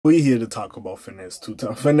We here to talk about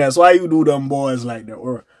Finesse2Tymes. Finesse, why you do them boys like that?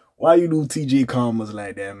 Or why you do TJ Commas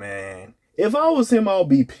like that, man? If I was him, I'll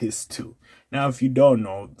be pissed too. Now, if you don't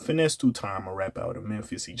know, Finesse2Tymes, a rapper out of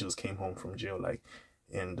Memphis, he just came home from jail like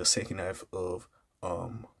in the second half of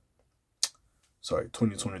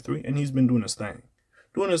 2023, and he's been doing his thing.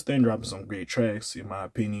 Dropping some great tracks, in my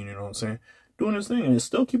opinion, you know what I'm saying? Doing his thing, and it's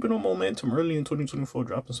still keeping on momentum. Early in 2024,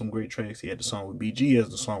 dropping some great tracks. He had the song with BG, he has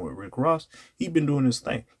the song with Rick Ross. He been doing his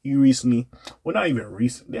thing. He recently, well, not even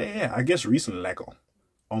recent, yeah, I guess recently, like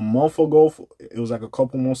a month ago, it was like a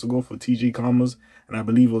couple months ago for TJ Commas, and I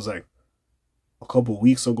believe it was like a couple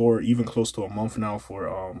weeks ago, or even close to a month now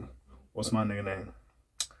for, what's my nigga name?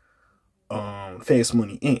 Fast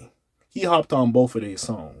Money In. He hopped on both of these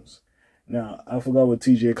songs. Now, I forgot what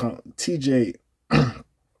TJ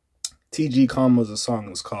Commas' song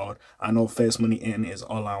is called. I know Fast Money In is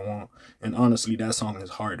All I Want. And honestly, that song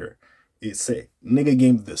is harder. It said, nigga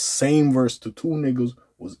gave the same verse to two niggas,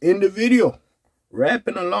 was in the video,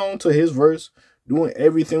 rapping along to his verse, doing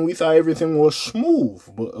everything. We thought everything was smooth.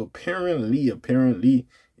 But apparently,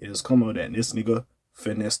 it has come out that this nigga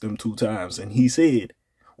finessed them 2 times. And he said,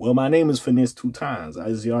 well, my name is Finesse2Tymes.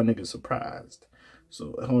 Is y'all niggas surprised?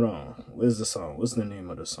 So, hold on. Where's the song? What's the name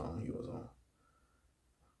of the song he was on?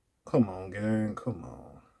 Come on, gang. Come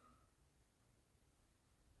on.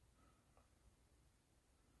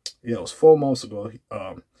 Yeah, it was 4 months ago.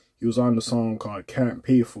 He was on the song called Can't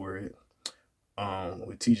Pay For It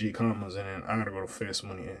with TJ Commas, and then I Gotta Go to Fast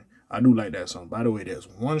Money In. I do like that song. By the way, there's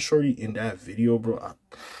one shorty in that video, bro.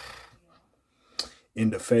 In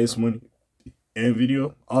the Fast Money In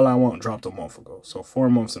video, All I Want dropped a month ago. So 4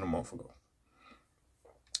 months and a month ago.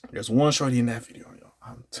 There's one shorty in that video, yo.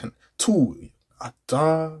 Two.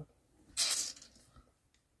 Dog.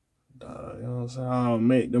 You know what I'm saying? I'll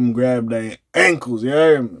make them grab their ankles,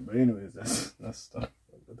 yeah. But anyways, that's stuff.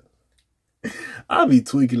 I'll be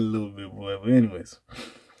tweaking a little bit, boy. But anyways,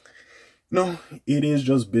 no, it is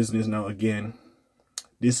just business now. Again,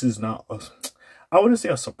 this is not I wouldn't say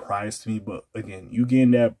a surprise to me, but again, you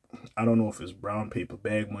getting that, I don't know if it's brown paper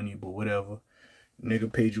bag money, but whatever.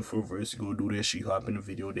 Nigga paid you for a verse, you go do that shit, hop in the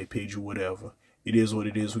video, they paid you whatever. It is what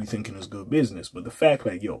it is, we thinking it's good business. But the fact,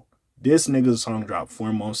 like, yo, this nigga's song dropped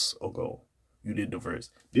 4 months ago, you did the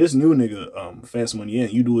verse. This new nigga, Fast Money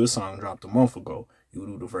In, you do his song dropped a month ago, you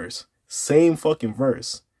do the verse. Same fucking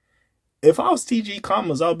verse. If I was TJ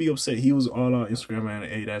Commas, I'll be upset. He was all on Instagram, man.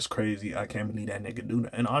 Hey, that's crazy. I can't believe that nigga do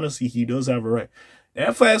that. And honestly, he does have a right.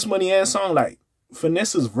 That Fast Money In song, like,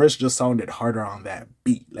 Finesse's verse just sounded harder on that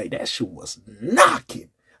beat. Like, that shit was knocking.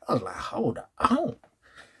 I was like, hold on.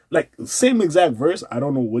 Like, same exact verse. I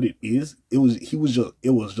don't know what it is. It was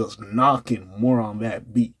just knocking more on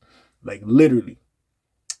that beat. Like, literally.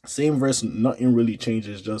 Same verse, nothing really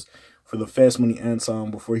changes. Just for the Fast Money In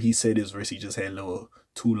song, before he said his verse, he just had a little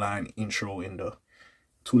two-line intro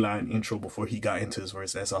before he got into his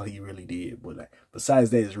verse. That's all he really did. But like, besides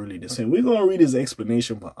that, it's really the same. We're gonna read his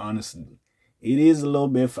explanation, but honestly, it is a little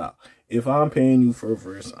bit foul. If I'm paying you for a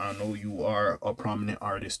verse, I know you are a prominent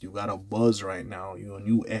artist. You got a buzz right now. You're a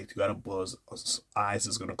new act. You got a buzz. Eyes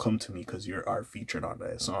is gonna come to me because your art featured on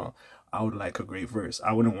that song. I would like a great verse.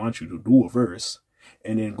 I wouldn't want you to do a verse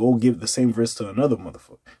and then go give the same verse to another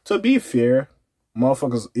motherfucker. To be fair,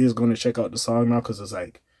 motherfuckers is gonna check out the song now because it's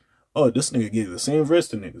like, oh, this nigga gave the same verse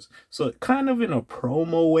to niggas. So it kind of in a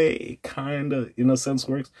promo way, it kind of in a sense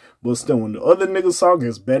works. But still, when the other nigga's song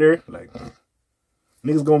is better, like,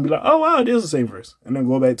 niggas gonna be like, oh wow, this is the same verse. And then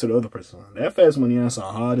go back to the other person. That Fast Money In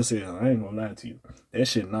song hard as hell. I ain't gonna lie to you. That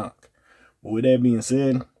shit knock. But with that being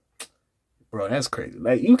said, bro, that's crazy.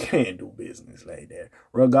 Like, you can't do business like that.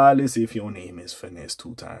 Regardless if your name is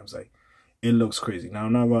Finesse2Tymes. Like, it looks crazy. Now,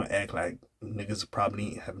 I'm not gonna act like niggas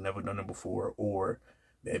probably have never done it before, or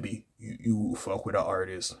maybe you fuck with an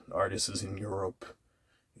artist. The artist is in Europe.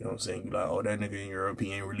 You know what I'm saying? You like, oh, that nigga in Europe,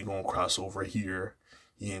 he ain't really gonna cross over here.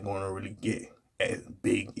 He ain't gonna really get as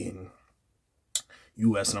big in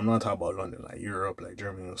US. And I'm not talking about London, like Europe, like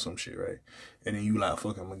Germany or some shit, right? And then you like,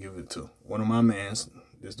 fuck, I'm gonna give it to one of my mans.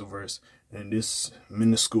 This the verse. And this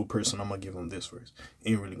minuscule person, I'm gonna give him this verse.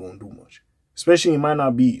 Ain't really gonna do much. Especially, it might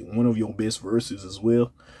not be one of your best verses as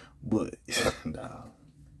well. But, nah,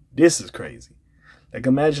 this is crazy. Like,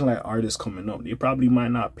 imagine, like, artists coming up. They probably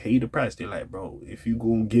might not pay the price. They're like, bro, if you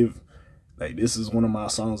gonna give, like, this is one of my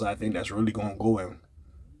songs I think that's really gonna go and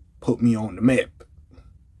put me on the map.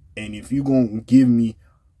 And if you gonna give me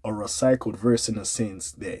a recycled verse in a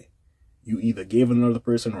sense that you either gave another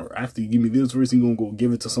person, or after you give me this verse, you gonna go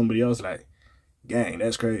give it to somebody else, like, gang,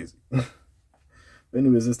 that's crazy. But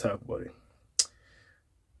anyways, let's talk about it.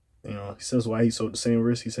 You know, he says why he sold the same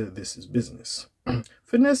verse. He said, this is business.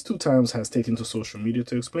 Finesse2Tymes has taken to social media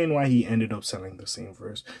to explain why he ended up selling the same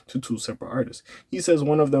verse to two separate artists. He says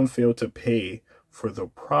one of them failed to pay for the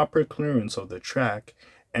proper clearance of the track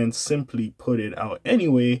and simply put it out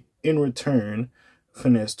anyway. In return,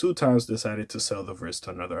 Finesse2Tymes decided to sell the verse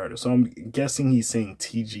to another artist. So I'm guessing he's saying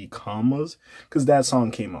TG Commas, because that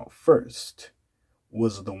song came out first,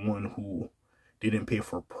 was the one who didn't pay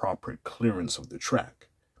for proper clearance of the track,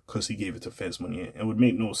 because he gave it to Fast Money. It would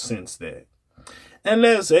make no sense that,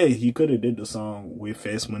 unless, hey, he could have did the song with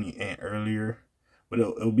Fast Money and earlier, but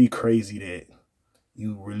it'll be crazy that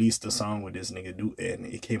you released the song with this nigga and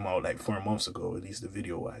it came out like 4 months ago. At least the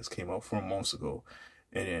video wise came out 4 months ago.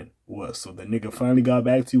 And then what? So the nigga finally got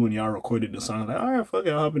back to you when y'all recorded the song. Like, all right, fuck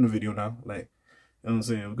it, I'll hop in the video now. Like, you know what I'm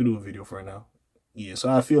saying? We could do a video for it now. Yeah, so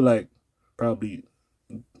I feel like probably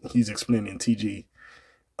he's explaining TG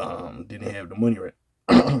didn't have the money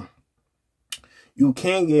right. You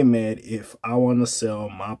can't get mad if I want to sell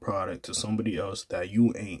my product to somebody else that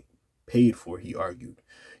you ain't paid for, he argued.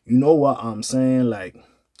 You know what I'm saying? Like,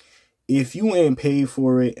 if you ain't paid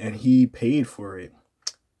for it and he paid for it,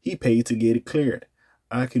 he paid to get it cleared.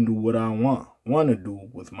 I can do what I want to do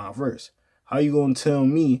with my verse. How you gonna tell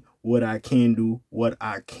me what I can do, what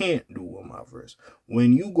I can't do with my verse?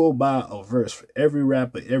 When you go buy a verse for every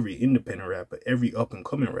rapper, every independent rapper, every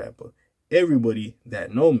up-and-coming rapper, everybody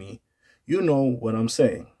that know me, you know what I'm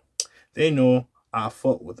saying. They know I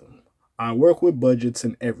fuck with them. I work with budgets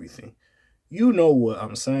and everything. You know what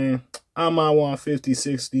I'm saying. I might want 50,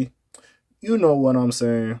 60. You know what I'm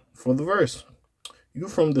saying for the verse. You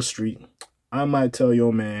from the street. I might tell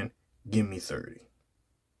your man, give me 30.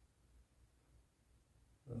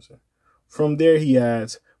 From there, he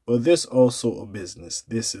adds, but this also a business.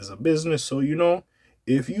 This is a business. So, you know,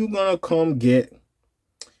 if you're gonna come get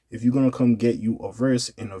you a verse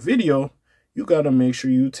in a video, you got to make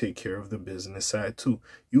sure you take care of the business side too.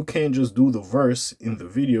 You can't just do the verse in the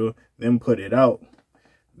video, then put it out.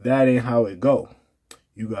 That ain't how it go.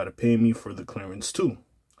 You got to pay me for the clearance too.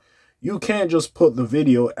 You can't just put the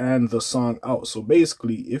video and the song out. So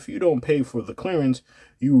basically, if you don't pay for the clearance,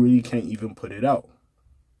 you really can't even put it out.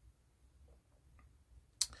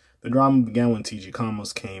 The drama began when TG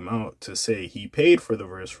Commas came out to say he paid for the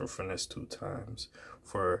verse for Finesse2Tymes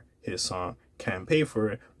for his song Can't Pay For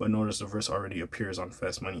It, but notice the verse already appears on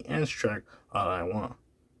Fast Money And's track All I Want.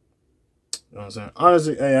 You know what I'm saying?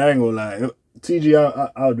 Honestly, hey, I ain't gonna lie.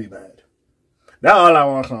 TG, I'll be mad. That All I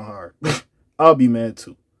Want's not hard. I'll be mad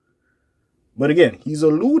too. But again, he's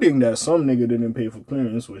alluding that some nigga didn't pay for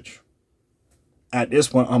clearance, which at this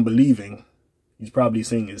point I'm believing he's probably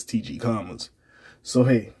saying it's TG Commas. So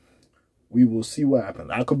hey, we will see what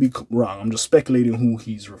happens. I could be wrong. I'm just speculating who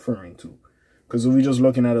he's referring to. Because if we're just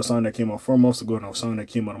looking at a song that came out 4 months ago and a song that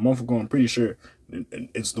came out a month ago, I'm pretty sure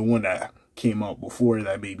it's the one that came out before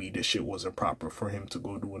that. Maybe this shit wasn't proper for him to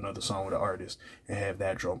go do another song with an artist and have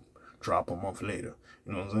that drop a month later.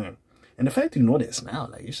 You know what I'm saying? And the fact you know this now,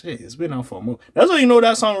 like, shit, it's been out for a month. That's how you know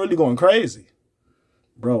that song really going crazy.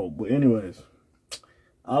 Bro, but anyways,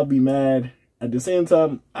 I'll be mad. At the same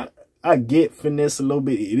time, I get Finesse a little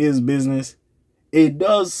bit. It is business. It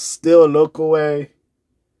does still look away.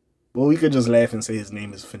 But we could just laugh and say his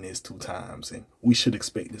name is Finesse2Tymes, and we should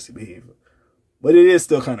expect this behavior. But it is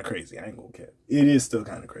still kind of crazy. I ain't gonna care. It is still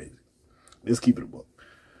kind of crazy. Let's keep it a book.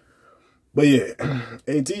 But yeah,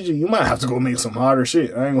 hey TG, you might have to go make some harder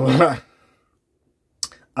shit. I ain't gonna lie.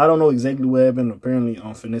 I don't know exactly what happened. Apparently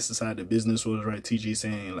on Finesse's side, the business was right. TG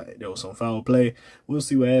saying like there was some foul play. We'll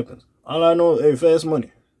see what happens. All I know, hey, Fast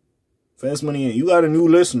Money. Fast Money in. You got a new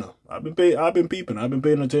listener. I've been peeping. I've been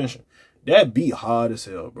paying attention. That beat hard as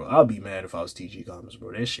hell, bro. I'll be mad if I was TG Commas,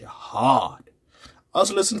 bro. That shit hard. I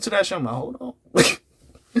was listening to that shit. I'm like, hold on.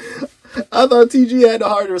 I thought TG had the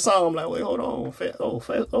harder song. I'm like, wait, hold on.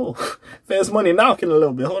 Fast Money knocking a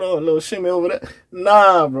little bit. Hold on, a little shimmy over there.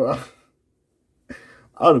 Nah, bro.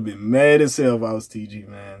 I would have been mad as hell if I was TG,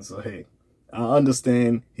 man. So, hey, I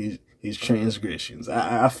understand his transgressions.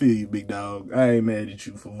 I feel you, big dog. I ain't mad at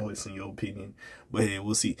you for voicing your opinion. But hey,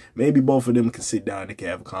 we'll see. Maybe both of them can sit down and they can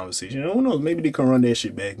have a conversation. Who knows? Maybe they can run that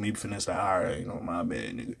shit back. Maybe Finesse like, all right, you know, my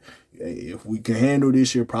bad, nigga. Hey, if we can handle this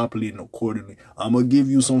shit properly and accordingly, I'm going to give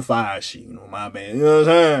you some fire shit. You know, my bad. You know what I'm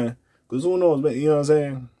saying? Because who knows, man? You know what I'm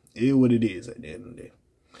saying? It is what it is at the end of the day.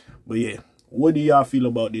 But yeah, what do y'all feel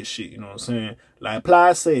about this shit? You know what I'm saying? Like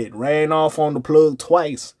Ply said, ran off on the plug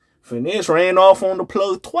twice. Finesse ran off on the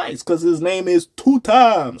plug twice because his name is 2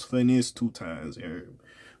 times. Finesse 2 times. You heard me?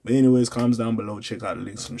 But anyways, comments down below. Check out the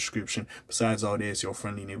links in the description. Besides all this, your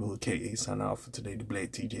friendly neighborhood K.A. signing out for today. The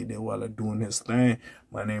Black TJ there while I'm doing his thing.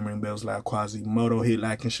 My name ring bells like Quasimodo. Hit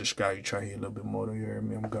like and subscribe. You try to hit a little bit more. You heard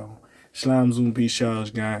me? I'm gone. Slime Zoom. Peace, y'all,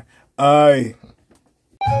 gang. Aye.